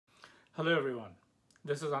Hello everyone,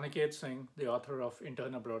 this is Aniket Singh, the author of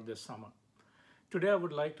Intern Abroad this summer. Today I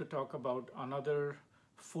would like to talk about another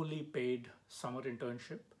fully paid summer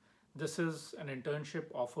internship. This is an internship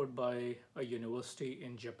offered by a university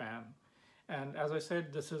in Japan. And as I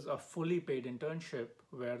said, this is a fully paid internship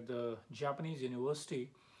where the Japanese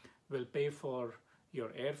university will pay for your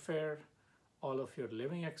airfare, all of your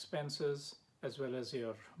living expenses, as well as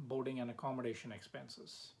your boarding and accommodation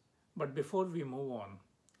expenses. But before we move on,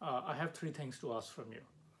 I have three things to ask from you.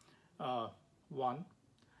 One,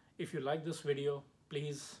 if you like this video,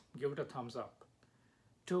 please give it a thumbs up.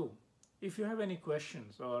 Two, if you have any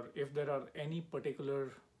questions or if there are any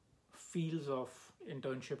particular fields of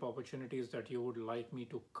internship opportunities that you would like me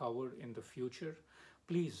to cover in the future,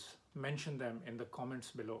 please mention them in the comments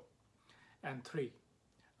below. And three,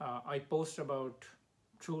 I post about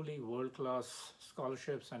truly world-class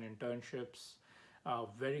scholarships and internships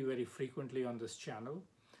very frequently on this channel.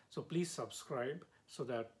 So please subscribe so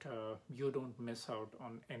that you don't miss out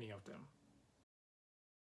on any of them.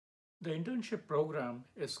 The internship program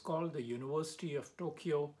is called the University of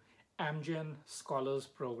Tokyo Amgen Scholars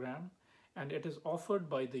Program, and it is offered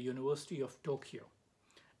by the University of Tokyo.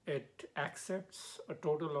 It accepts a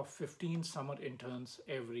total of 15 summer interns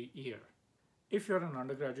every year. If you're an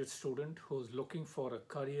undergraduate student who's looking for a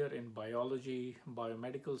career in biology,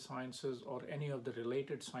 biomedical sciences, or any of the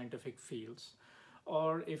related scientific fields,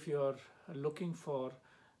 or if you're looking for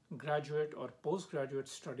graduate or postgraduate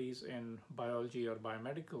studies in biology or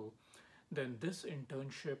biomedical, then this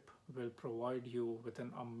internship will provide you with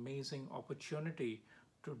an amazing opportunity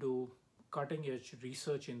to do cutting-edge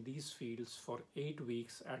research in these fields for 8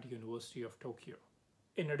 weeks at University of Tokyo.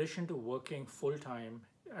 In addition to working full-time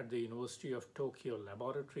at the University of Tokyo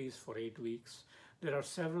laboratories for 8 weeks, there are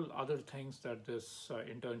several other things that this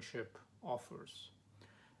internship offers.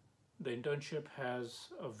 The internship has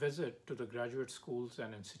a visit to the graduate schools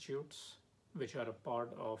and institutes, which are a part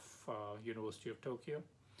of University of Tokyo.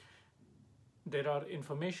 There are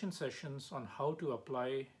information sessions on how to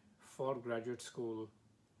apply for graduate school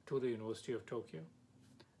to the University of Tokyo.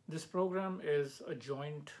 This program is a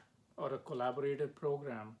joint or a collaborative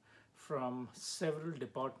program from several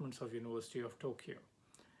departments of University of Tokyo.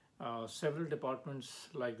 Several departments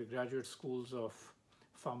like the graduate schools of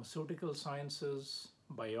pharmaceutical sciences,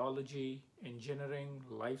 biology, engineering,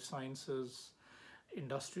 life sciences,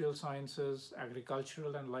 industrial sciences,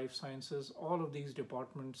 agricultural and life sciences, all of these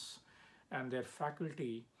departments and their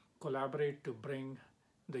faculty collaborate to bring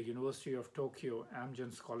the University of Tokyo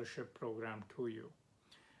Amgen Scholarship Program to you.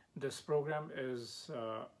 This program is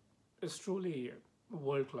truly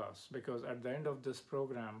world-class because at the end of this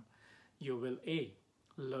program, you will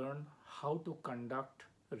learn how to conduct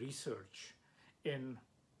research in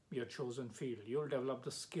your chosen field. You'll develop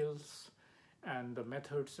the skills and the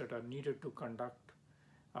methods that are needed to conduct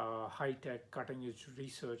high-tech, cutting-edge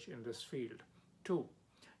research in this field. Two,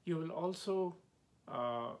 you will also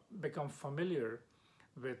become familiar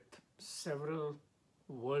with several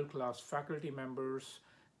world-class faculty members,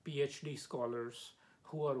 PhD scholars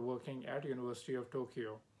who are working at University of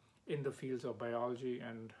Tokyo in the fields of biology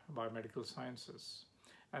and biomedical sciences.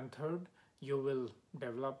 And third, you will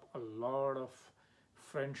develop a lot of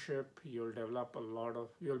friendship, you'll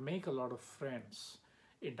make a lot of friends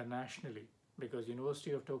internationally because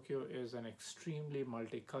University of Tokyo is an extremely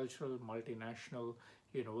multicultural, multinational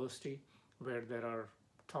university where there are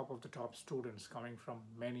top of the top students coming from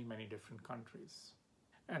many different countries.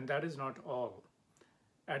 And that is not all.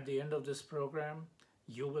 At the end of this program,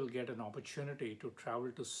 you will get an opportunity to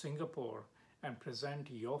travel to Singapore and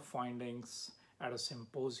present your findings at a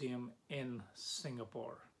symposium in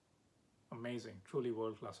Singapore. Amazing, truly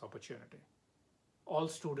world-class opportunity. All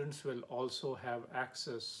students will also have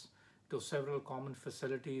access to several common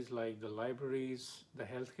facilities like the libraries, the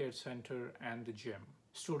healthcare center, and the gym.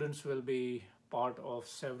 Students will be part of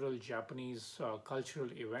several Japanese cultural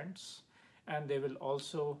events, and they will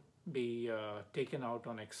also be taken out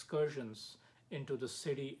on excursions into the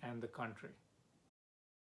city and the country.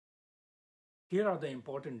 Here are the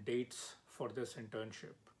important dates for this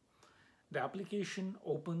internship. The application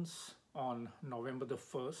opens on November the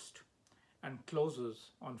 1st and closes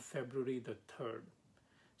on February the 3rd.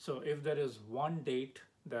 So if there is one date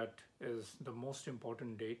that is the most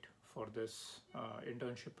important date for this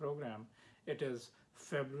internship program, it is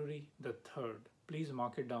February the 3rd. Please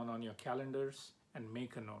mark it down on your calendars and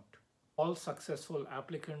make a note. All successful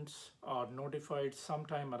applicants are notified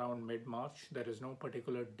sometime around mid-March. There is no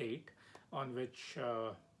particular date on which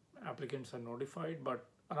applicants are notified, but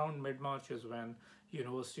around mid-March is when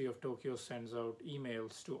University of Tokyo sends out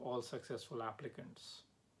emails to all successful applicants.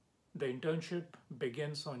 The internship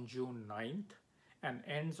begins on June 9th and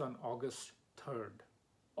ends on August 3rd.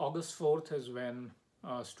 August 4th is when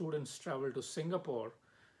students travel to Singapore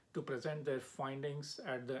to present their findings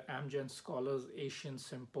at the Amgen Scholars Asian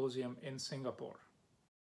Symposium in Singapore.